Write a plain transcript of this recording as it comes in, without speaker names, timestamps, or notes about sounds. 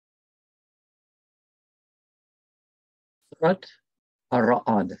Surat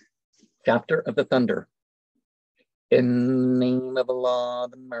Ar-Ra'ad, Chapter of the Thunder. In the name of Allah,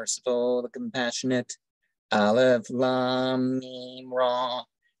 the Merciful, the Compassionate. Aleph, Lam, Mim, Ra.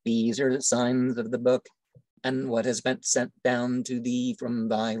 These are the signs of the book, and what has been sent down to thee from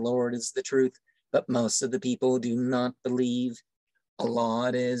thy Lord is the truth, but most of the people do not believe. Allah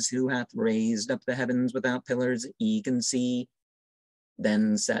it is who hath raised up the heavens without pillars that ye can see,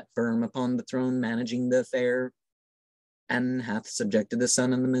 then sat firm upon the throne managing the affair, and hath subjected the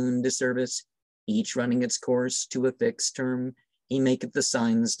sun and the moon to service, each running its course to a fixed term. He maketh the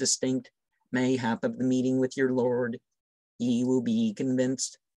signs distinct. Mayhap of the meeting with your Lord, ye will be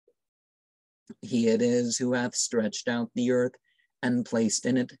convinced. He it is who hath stretched out the earth and placed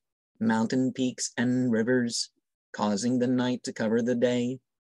in it mountain peaks and rivers, causing the night to cover the day.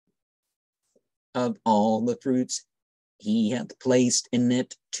 Of all the fruits, he hath placed in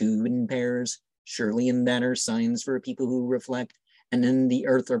it two in pairs. Surely in that are signs for people who reflect, and in the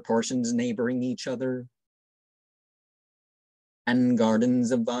earth are portions neighboring each other, and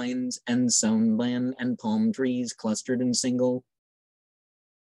gardens of vines, and sown land, and palm trees clustered in single,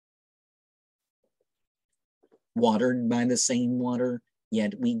 watered by the same water,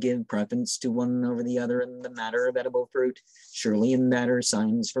 yet we give preference to one over the other in the matter of edible fruit. Surely in that are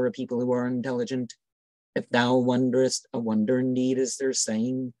signs for a people who are intelligent. If thou wonderest, a wonder indeed is their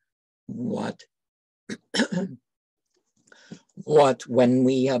saying, what? What, when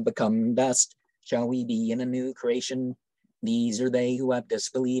we have become dust, shall we be in a new creation? These are they who have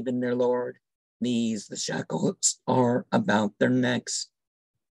disbelieved in their Lord. These the shackles are about their necks.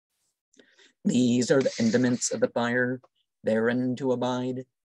 These are the intimates of the fire, therein to abide.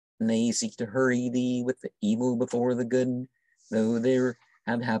 And they seek to hurry thee with the evil before the good, though there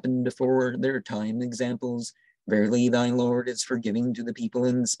have happened before their time examples. Verily thy Lord is forgiving to the people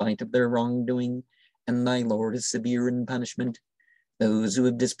in spite of their wrongdoing, and thy Lord is severe in punishment. Those who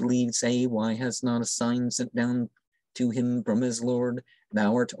have disbelieved say, why has not a sign sent down to him from his Lord?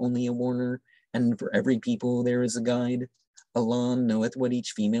 Thou art only a warner, and for every people there is a guide. Allah knoweth what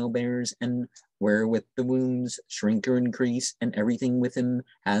each female bears, and wherewith the wombs shrink or increase, and everything with him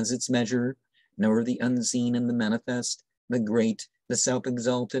has its measure. Nor the unseen and the manifest, the great, the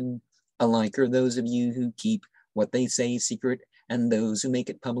self-exalted, alike are those of you who keep what they say secret, and those who make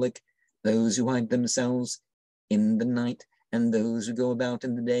it public, those who hide themselves in the night, and those who go about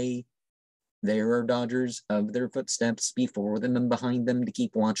in the day. There are dodgers of their footsteps before them and behind them to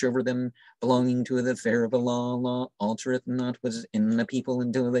keep watch over them, belonging to the affair of Allah. Allah altereth not what is in the people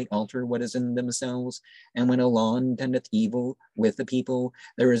until they alter what is in themselves. And when Allah intendeth evil with the people,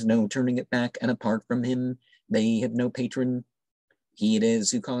 there is no turning it back, and apart from him, they have no patron. He it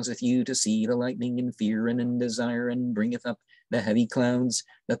is who causeth you to see the lightning in fear and in desire, and bringeth up the heavy clouds.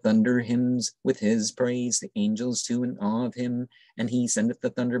 The thunder hymns with his praise, the angels too in awe of him. And he sendeth the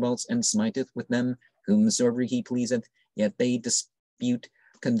thunderbolts, and smiteth with them whomsoever he pleaseth. Yet they dispute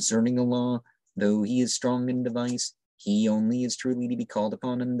concerning Allah, though he is strong in device. He only is truly to be called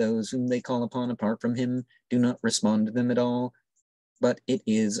upon, and those whom they call upon apart from him do not respond to them at all. But it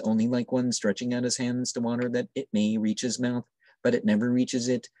is only like one stretching out his hands to water, that it may reach his mouth, but it never reaches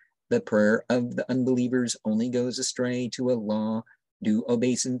it. The prayer of the unbelievers only goes astray. To Allah do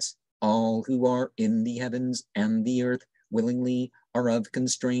obeisance. All who are in the heavens and the earth willingly are of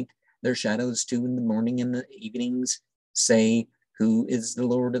constraint. Their shadows too in the morning and the evenings. Say, who is the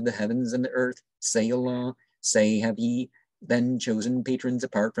Lord of the heavens and the earth? Say Allah. Say, have ye then chosen patrons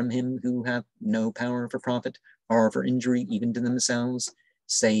apart from him, who have no power for profit or for injury even to themselves?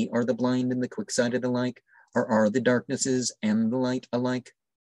 Say, are the blind and the quick-sighted alike? Or are the darknesses and the light alike?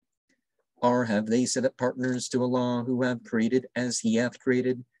 Or have they set up partners to Allah, who have created as he hath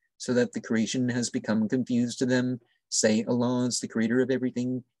created, so that the creation has become confused to them? Say, Allah is the creator of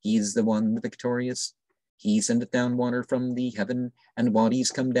everything. He is the one, the victorious. He sendeth down water from the heaven, and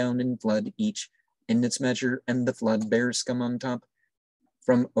wadis come down in flood, each in its measure, and the flood bears scum on top.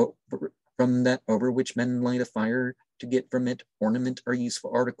 From that over which men light a fire to get from it ornament or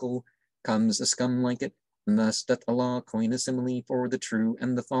useful article, comes a scum like it. And thus doth Allah coin a simile for the true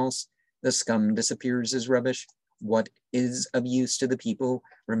and the false. The scum disappears as rubbish. What is of use to the people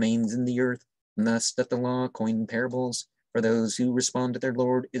remains in the earth. And thus doth Allah coin parables. For those who respond to their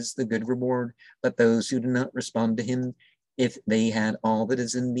Lord is the good reward, but those who do not respond to him, if they had all that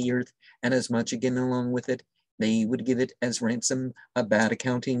is in the earth, and as much again along with it, they would give it as ransom. A bad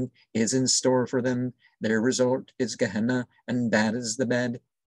accounting is in store for them. Their resort is Gehenna, and bad is the bed.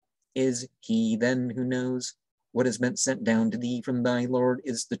 Is he then who knows? What is meant sent down to thee from thy Lord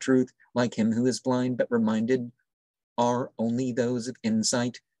is the truth, like him who is blind, but reminded are only those of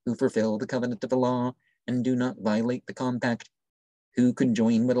insight who fulfill the covenant of Allah, and do not violate the compact, who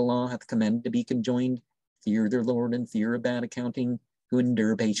conjoin what Allah hath commanded to be conjoined, fear their Lord and fear of bad accounting, who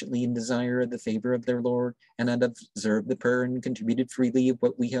endure patiently in desire of the favor of their Lord, and have observed the prayer and contributed freely of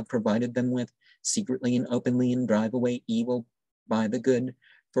what we have provided them with, secretly and openly, and drive away evil by the good.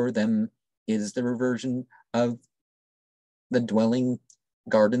 For them is the reversion of the dwelling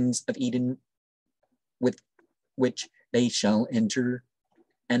gardens of Eden, with which they shall enter,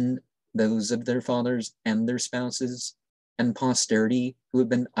 and those of their fathers and their spouses and posterity who have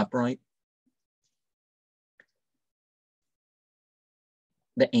been upright.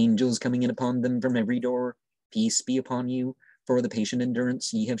 The angels coming in upon them from every door, peace be upon you, for the patient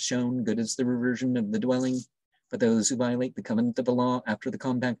endurance ye have shown, good is the reversion of the dwelling. But those who violate the covenant of Allah after the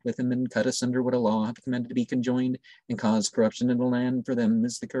compact with him, and cut asunder what Allah hath commanded to be conjoined, and cause corruption in the land, for them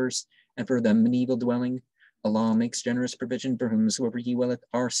is the curse, and for them an evil dwelling. Allah makes generous provision for whomsoever he willeth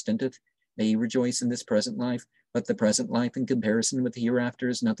or stinteth. They rejoice in this present life, but the present life in comparison with the hereafter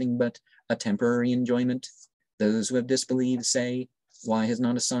is nothing but a temporary enjoyment. Those who have disbelieved say, why has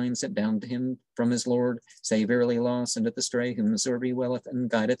not a sign set down to him from his Lord? Say, verily Allah sendeth astray whomsoever he willeth, and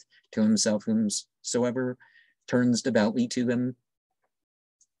guideth to himself whomsoever turns devoutly to him.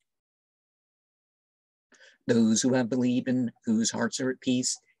 Those who have believed and whose hearts are at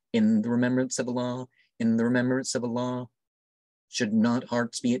peace in the remembrance of Allah, in the remembrance of Allah, should not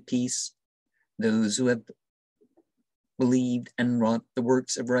hearts be at peace? Those who have believed and wrought the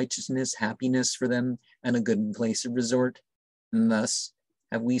works of righteousness, happiness for them, and a good place of resort. And thus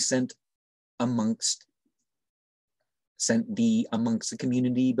have we sent thee amongst the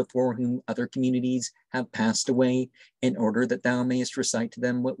community before whom other communities have passed away, in order that thou mayest recite to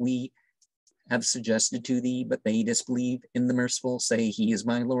them what we have suggested to thee. But they disbelieve in the merciful, say, he is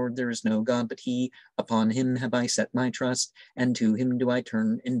my Lord, there is no God but he. Upon him have I set my trust, and to him do I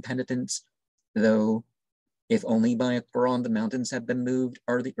turn in penitence. Though, if only by a Qur'an the mountains have been moved,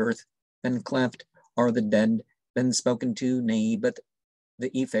 or the earth been cleft, or the dead been spoken to, nay, but the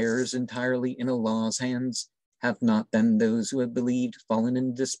affairs entirely in Allah's hands. Have not then those who have believed fallen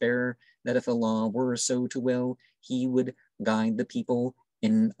in despair, that if Allah were so to will, he would guide the people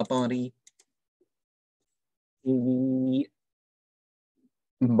in a body?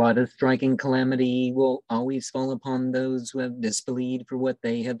 But a striking calamity will always fall upon those who have disbelieved for what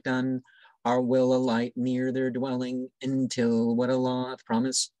they have done, or will alight near their dwelling until what Allah hath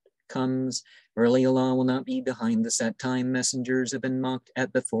promised comes. Verily Allah will not be behind the set time. Messengers have been mocked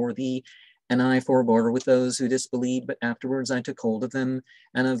at before thee, and I forbore with those who disbelieved, but afterwards I took hold of them.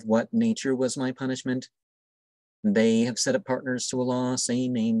 And of what nature was my punishment? They have set up partners to Allah, say,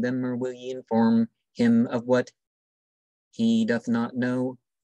 name them, or will ye inform him of what he doth not know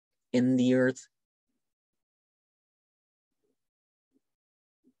in the earth,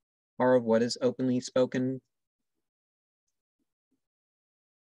 or of what is openly spoken?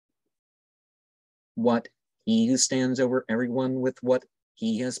 What he who stands over everyone with what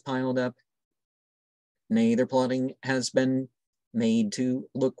he has piled up? Nay, their plotting has been made to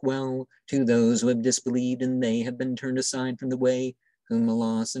look well to those who have disbelieved, and they have been turned aside from the way, whom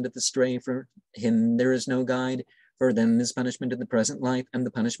Allah sendeth astray. For him there is no guide. For them is punishment in the present life, and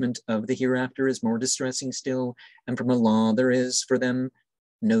the punishment of the hereafter is more distressing still. And from Allah there is for them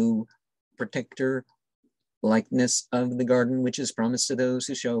no protector. Likeness of the garden which is promised to those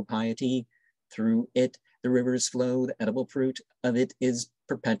who show piety. Through it the rivers flow, the edible fruit of it is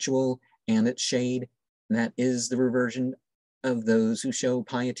perpetual, and its shade. That is the reversion of those who show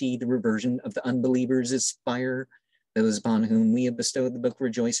piety. The reversion of the unbelievers is fire. Those upon whom we have bestowed the book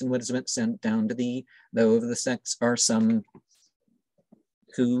rejoice in what is sent down to thee, though of the sects are some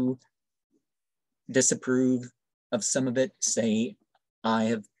who disapprove of some of it, say, I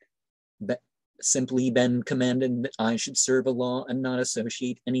have simply been commanded that I should serve Allah and not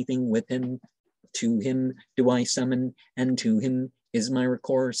associate anything with him. To him do I summon, and to him is my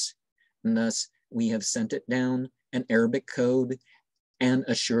recourse. And thus we have sent it down, an Arabic code, and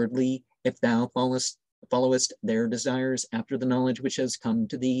assuredly, if thou followest their desires after the knowledge which has come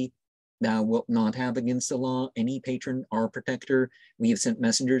to thee, thou wilt not have against the law any patron or protector. We have sent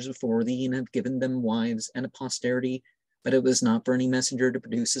messengers before thee, and have given them wives and a posterity, but it was not for any messenger to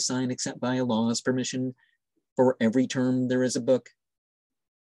produce a sign except by Allah's permission. For every term there is a book.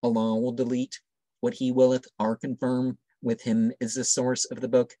 Allah will delete what he willeth or confirm. With him is the source of the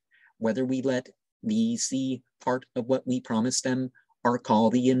book. Whether we let thee see part of what we promised them, or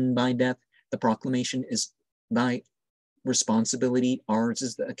call thee in by death, the proclamation is thy responsibility, ours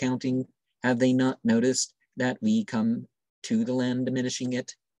is the accounting. Have they not noticed that we come to the land diminishing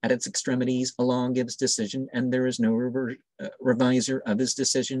it at its extremities? Allah gives decision, and there is no reviser of his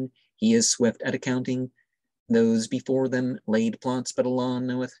decision. He is swift at accounting. Those before them laid plots, but Allah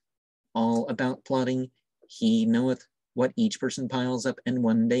knoweth all about plotting. He knoweth what each person piles up, and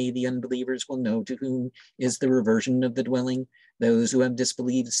one day the unbelievers will know to whom is the reversion of the dwelling. Those who have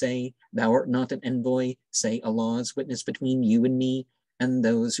disbelieved say, thou art not an envoy. Say, Allah is witness between you and me, and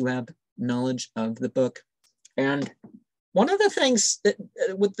those who have knowledge of the book. And one of the things that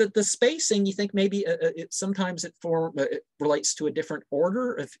with the spacing, you think maybe sometimes it relates to a different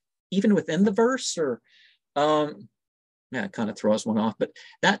order, if even within the verse, or yeah, it kind of throws one off. But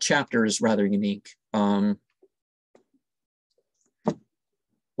that chapter is rather unique.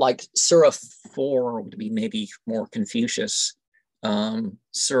 Like Surah 4 would be maybe more Confucius.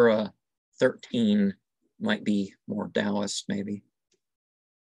 Surah 13 might be more Taoist, maybe.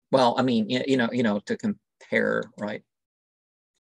 Well, I mean, to compare, right?